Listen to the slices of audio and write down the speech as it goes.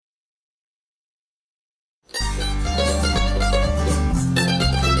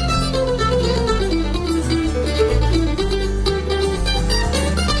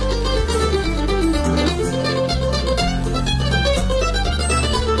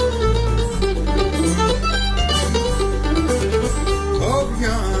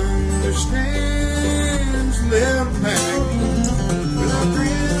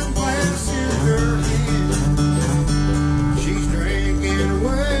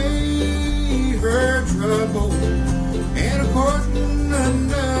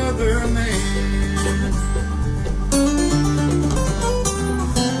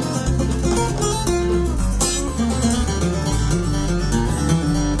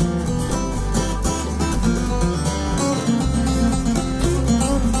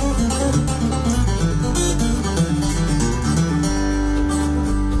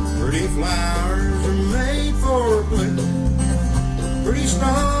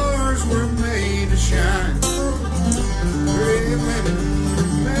were made to shine. Brave women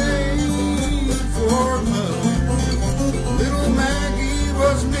were made for love. Little Maggie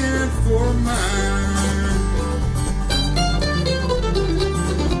was meant for mine.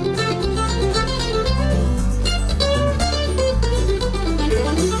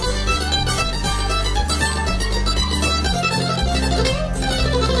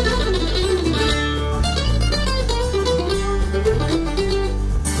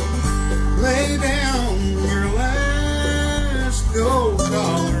 Lay down your last gold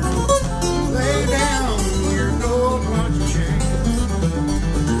dollar. Lay down your gold watch chain.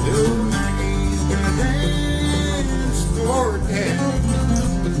 Little Maggie's gonna dance for dad.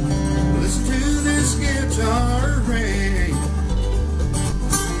 Listen to this guitar ring.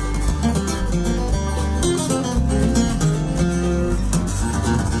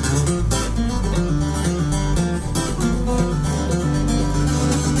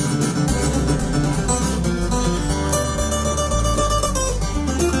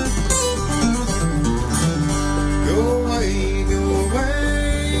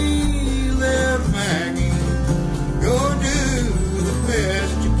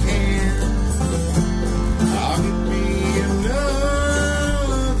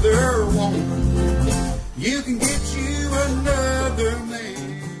 You can